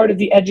 that's part of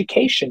the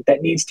education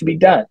that needs to be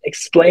done.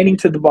 Explaining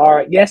to the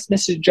bar, yes,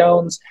 Mrs.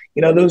 Jones,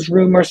 those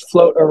rumors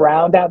float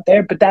around out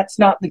there, but that's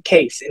not the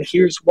case. And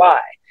here's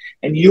why.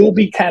 And you'll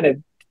be kind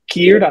of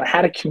geared on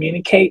how to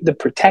communicate the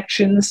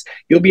protections.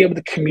 You'll be able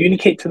to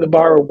communicate to the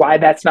borrower why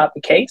that's not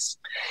the case.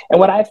 And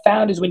what I've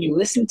found is when you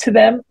listen to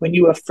them, when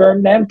you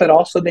affirm them, but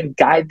also then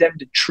guide them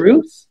to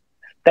truth,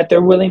 that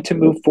they're willing to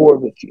move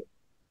forward with you.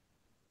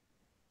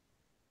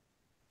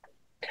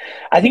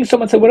 I think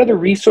someone said, what other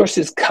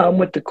resources come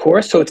with the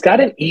course? So it's got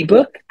an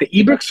ebook. The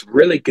ebook's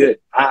really good.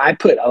 I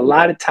put a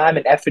lot of time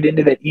and effort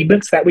into that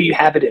ebook, so that way you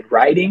have it in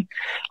writing.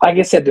 Like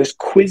I said, there's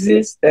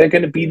quizzes that are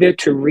going to be there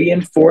to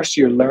reinforce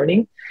your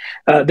learning.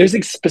 There's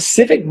like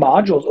specific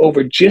modules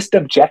over just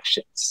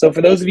objections. So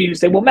for those of you who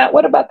say, well, Matt,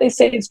 what about they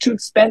say it's too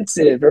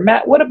expensive? Or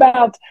Matt, what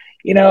about,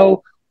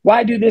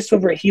 why do this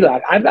over a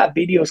HELOC? I've got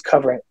videos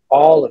covering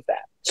all of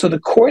that. So the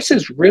course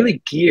is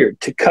really geared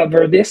to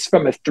cover this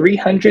from a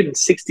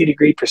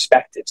 360-degree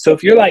perspective. So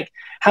if you're like,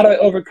 how do I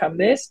overcome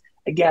this?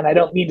 Again, I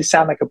don't mean to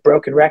sound like a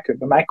broken record,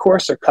 but my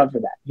course will cover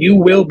that. You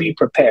will be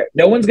prepared.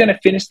 No one's going to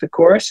finish the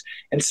course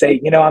and say,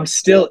 I'm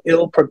still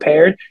ill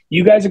prepared.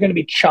 You guys are going to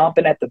be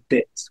chomping at the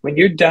bits. When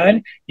you're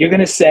done, you're going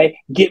to say,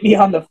 get me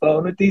on the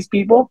phone with these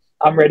people.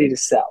 I'm ready to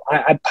sell.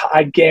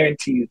 I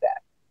guarantee you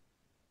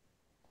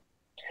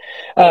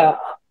that.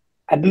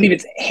 I believe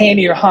it's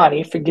Hani or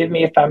Hani. Forgive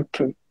me if I'm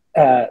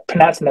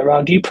pronouncing that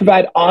wrong. Do you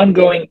provide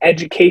ongoing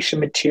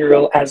education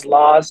material as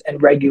laws and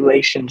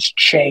regulations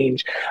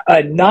change?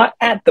 Not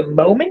at the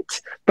moment,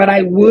 but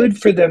I would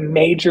for the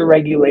major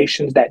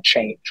regulations that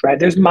change, right?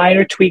 There's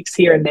minor tweaks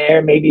here and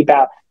there, maybe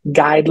about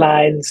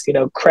guidelines,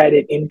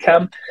 credit,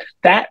 income.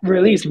 That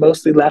really is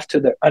mostly left to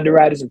the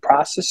underwriters and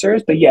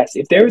processors. But yes,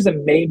 if there is a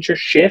major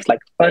shift, like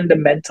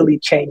fundamentally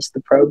change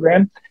the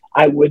program,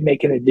 I would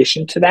make an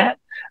addition to that.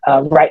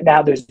 Right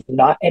now, there's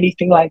not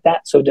anything like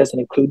that, so it doesn't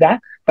include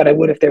that, but I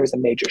would if there was a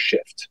major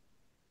shift.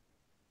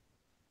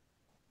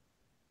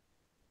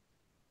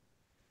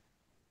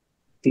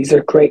 These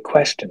are great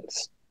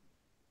questions.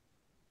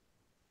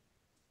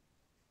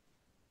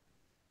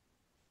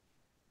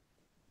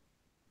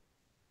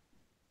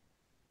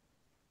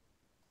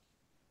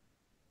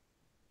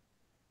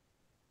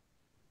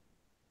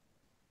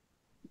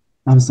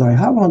 I'm sorry,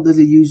 how long does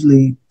it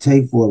usually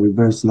take for a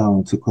reverse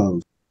loan to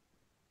close?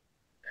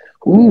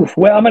 Ooh,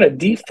 well, I'm going to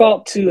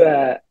default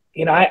to,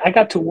 I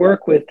got to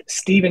work with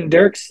Steven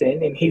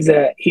Dirksen, and he's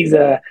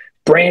a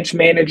branch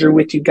manager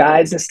with you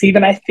guys. And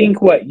Steven, I think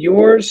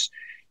yours,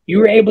 you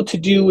were able to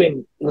do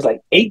it was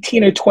like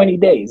 18 or 20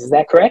 days. Is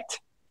that correct?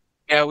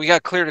 Yeah, we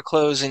got clear to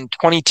close in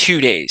 22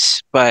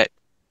 days, but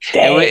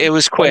Dang, it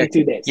was quick.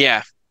 22 days.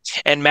 Yeah.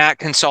 And Matt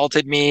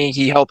consulted me.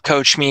 He helped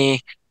coach me.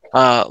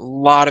 A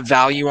lot of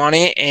value on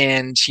it.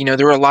 And,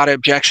 there were a lot of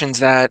objections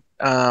that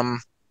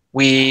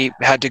we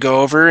had to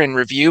go over and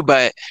review,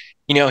 but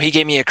he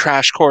gave me a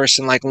crash course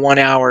in like 1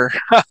 hour,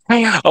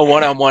 a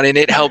one-on-one, and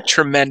it helped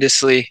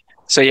tremendously.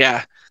 So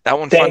yeah, that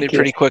one funded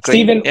pretty quickly.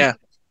 Steven, yeah.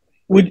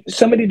 Would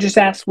somebody just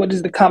ask, what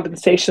does the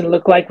compensation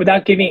look like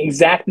without giving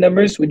exact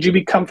numbers? Would you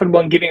be comfortable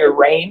in giving a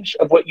range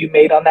of what you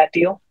made on that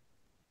deal?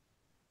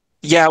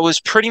 Yeah, it was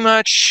pretty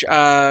much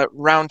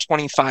around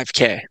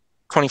 25K,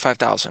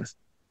 25,000.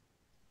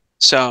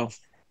 So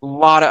a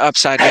lot of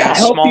upside. Yeah,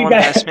 small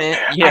investment.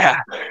 Yeah.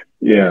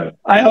 Yeah,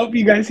 I hope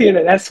you guys hear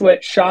that. That's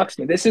what shocks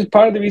me. This is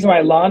part of the reason why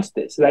I launched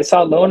this. Is I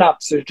saw loan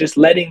officers just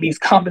letting these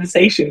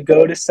compensation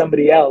go to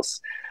somebody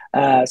else.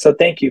 So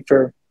thank you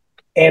for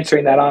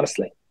answering that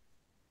honestly.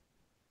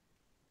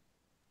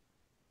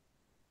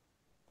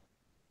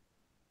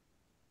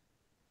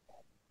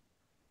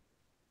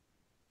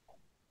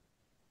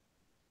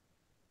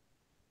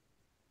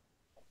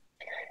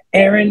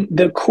 Aaron,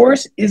 the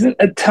course isn't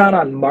a ton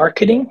on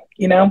marketing,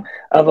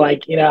 of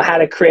how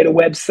to create a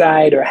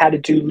website or how to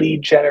do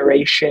lead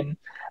generation.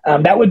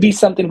 That would be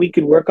something we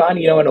could work on,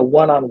 in a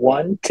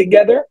one-on-one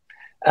together.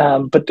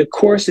 But the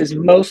course is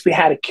mostly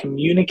how to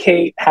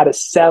communicate, how to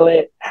sell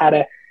it, how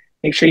to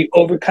make sure you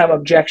overcome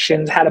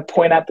objections, how to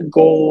point out the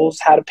goals,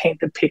 how to paint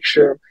the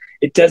picture.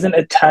 It doesn't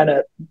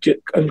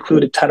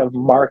include a ton of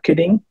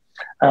marketing.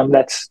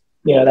 That's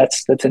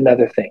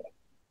another thing.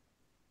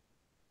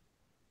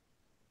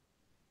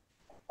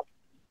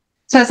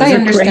 So as I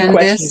understand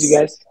this, you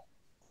guys.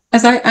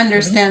 As I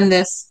understand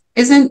this,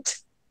 isn't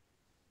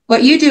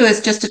what you do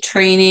is just a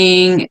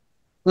training,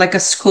 like a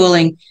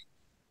schooling.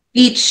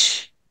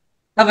 Each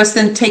of us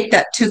then take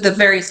that to the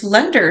various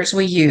lenders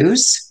we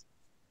use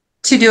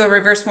to do a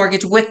reverse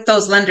mortgage with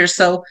those lenders.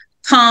 So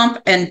comp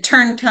and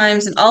turn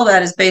times and all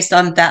that is based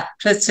on that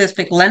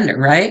specific lender,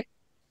 right?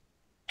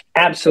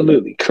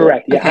 Absolutely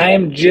correct. Yeah,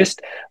 Okay.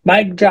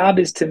 my job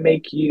is to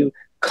make you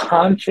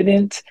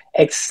confident,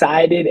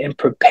 excited, and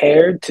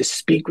prepared to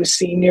speak with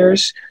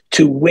seniors,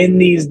 to win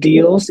these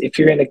deals if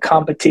you're in a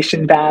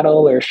competition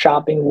battle or a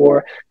shopping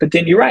war. But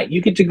then you're right, you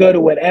get to go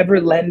to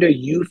whatever lender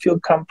you feel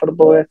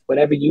comfortable with,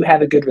 whatever you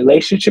have a good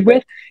relationship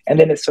with, and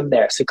then it's from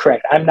there. So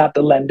correct, I'm not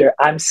the lender.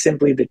 I'm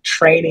simply the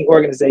training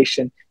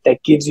organization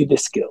that gives you the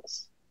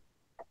skills.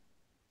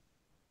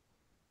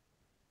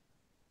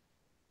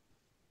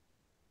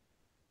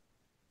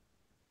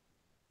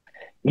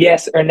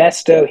 Yes,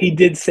 Ernesto, he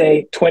did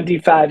say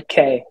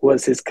 25K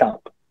was his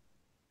comp.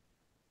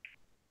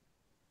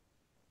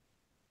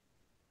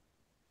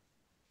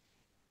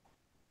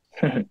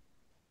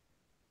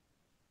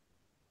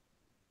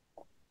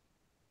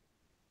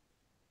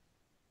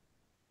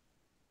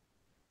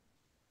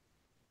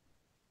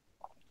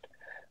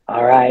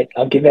 All right,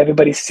 I'll give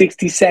everybody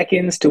 60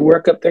 seconds to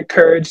work up their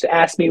courage to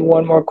ask me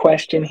one more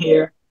question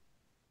here.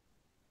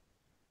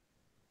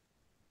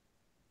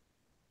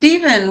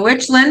 Steven,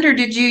 which lender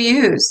did you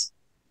use?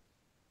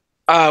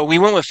 We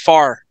went with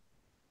FAR.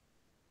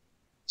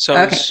 So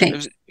Okay, it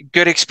was a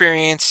good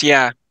experience.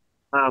 Yeah.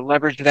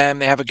 Leveraged them.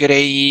 They have a good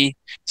AE.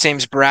 Same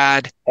as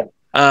Brad.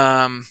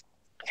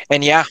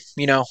 And yeah,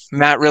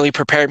 Matt really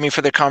prepared me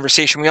for the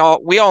conversation. We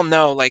all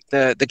know like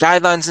the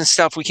guidelines and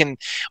stuff we can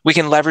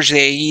leverage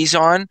the AEs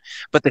on,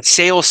 but the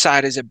sales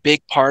side is a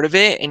big part of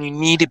it. And you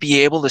need to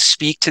be able to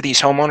speak to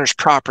these homeowners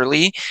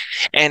properly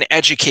and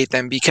educate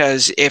them,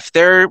 because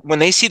when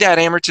they see that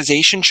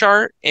amortization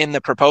chart in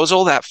the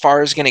proposal that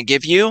FAR is going to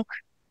give you,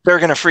 they're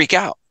going to freak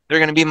out. They're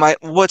going to be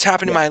what's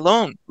happened to my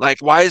loan? Like,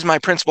 why is my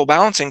principal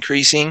balance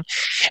increasing?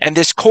 And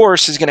this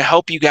course is going to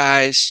help you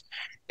guys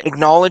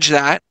acknowledge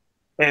that,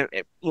 and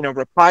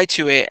reply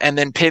to it, and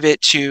then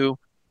pivot to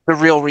the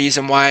real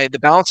reason why the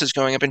balance is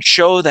going up, and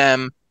show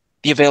them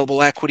the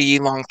available equity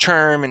long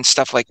term and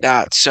stuff like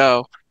that.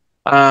 So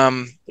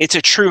it's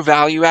a true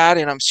value add,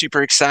 and I'm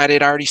super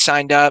excited. I already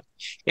signed up.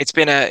 It's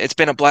been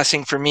a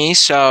blessing for me.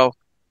 So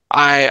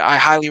I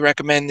highly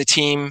recommend the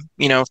team,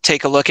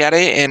 take a look at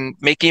it and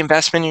make the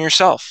investment in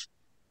yourself.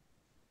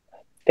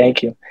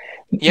 Thank you.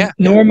 Yeah.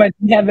 Norma, do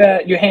you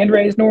have your hand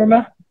raised,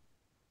 Norma?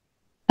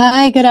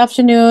 Hi, good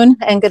afternoon,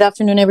 and good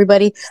afternoon,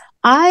 everybody.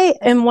 I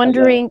am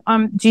wondering,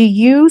 do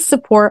you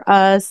support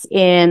us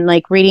in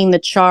like reading the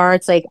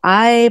charts? Like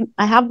I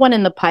have one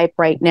in the pipe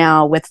right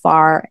now with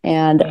FAR,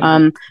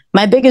 and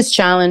my biggest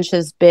challenge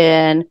has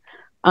been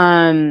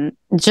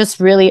just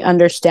really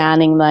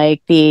understanding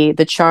like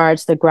the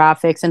charts, the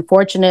graphics. And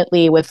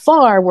fortunately with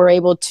FAR, we're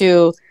able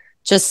to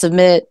just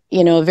submit,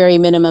 very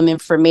minimum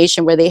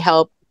information where they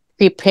help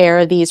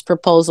prepare these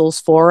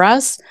proposals for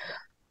us.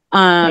 So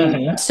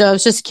I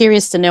was just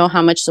curious to know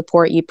how much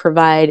support you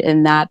provide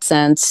in that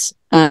sense,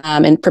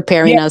 in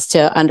preparing us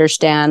to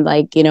understand,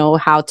 like,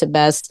 how to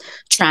best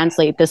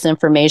translate this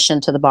information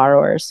to the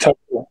borrowers.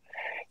 Totally.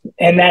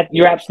 And that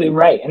you're absolutely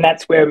right. And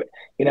that's where,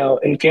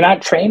 if you're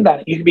not trained on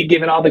it, you can be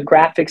given all the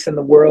graphics in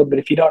the world, but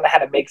if you don't know how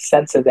to make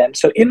sense of them.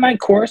 So in my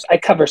course, I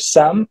cover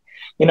some.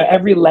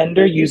 Every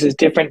lender uses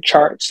different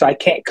charts, so I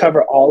can't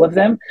cover all of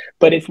them.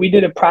 But if we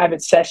did a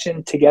private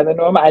session together,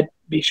 Norma, I'd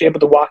be able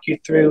to walk you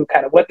through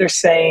kind of what they're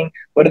saying,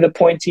 what are the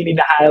points you need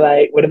to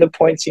highlight, what are the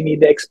points you need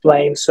to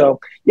explain.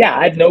 So yeah,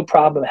 I have no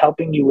problem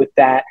helping you with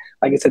that.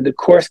 Like I said, the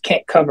course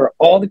can't cover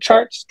all the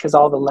charts because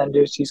all the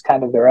lenders use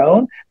kind of their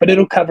own, but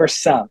it'll cover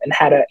some and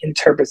how to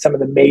interpret some of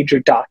the major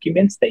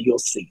documents that you'll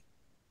see.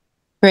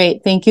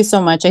 Great. Thank you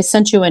so much. I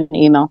sent you an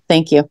email.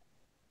 Thank you.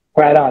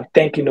 Right on.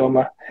 Thank you,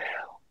 Norma.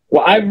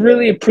 Well, I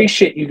really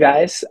appreciate you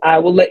guys. I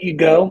will let you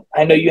go.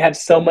 I know you have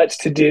so much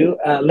to do.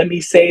 Let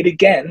me say it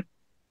again.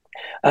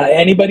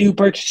 Anybody who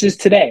purchases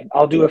today,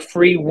 I'll do a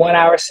free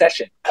 1-hour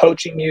session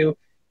coaching you,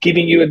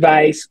 giving you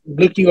advice,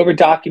 looking over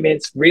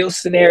documents, real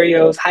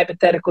scenarios,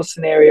 hypothetical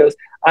scenarios.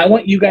 I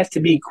want you guys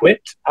to be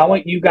equipped. I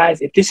want you guys,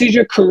 if this is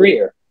your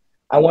career,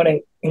 I want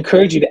to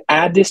encourage you to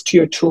add this to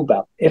your tool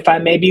belt. If I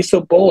may be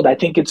so bold, I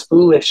think it's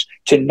foolish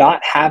to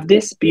not have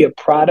this be a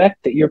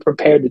product that you're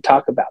prepared to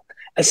talk about,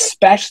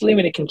 especially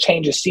when it can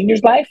change a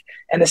senior's life,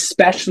 and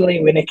especially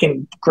when it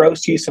can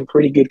gross you some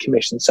pretty good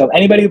commissions. So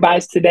anybody who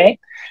buys today,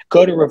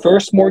 go to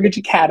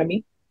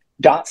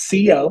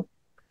reversemortgageacademy.co,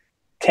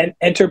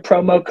 enter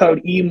promo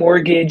code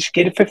eMortgage,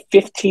 get it for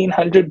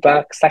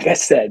 $1,500. Like I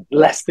said,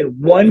 less than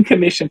one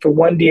commission for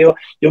one deal.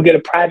 You'll get a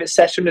private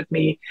session with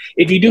me.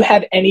 If you do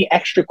have any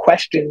extra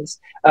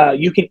questions,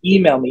 you can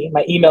email me.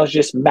 My email is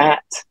just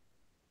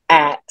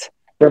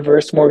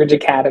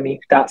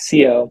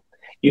matt@reversemortgageacademy.co.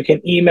 You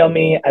can email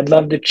me. I'd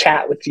love to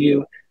chat with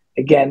you.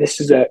 Again, this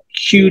is a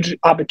huge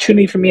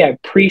opportunity for me. I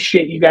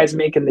appreciate you guys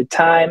making the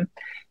time.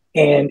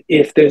 And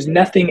if there's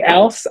nothing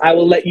else, I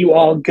will let you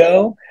all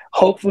go.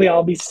 Hopefully,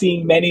 I'll be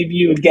seeing many of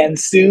you again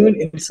soon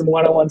in some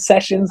one-on-one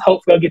sessions.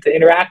 Hopefully, I'll get to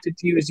interact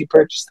with you as you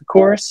purchase the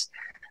course.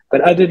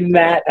 But other than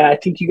that, I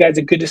think you guys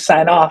are good to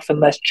sign off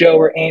unless Joe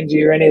or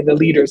Angie or any of the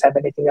leaders have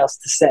anything else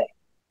to say.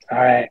 All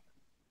right.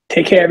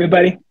 Take care,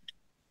 everybody.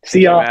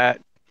 See y'all.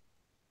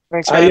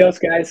 Thanks, Matt. Adios,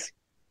 guys.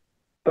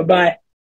 Bye-bye.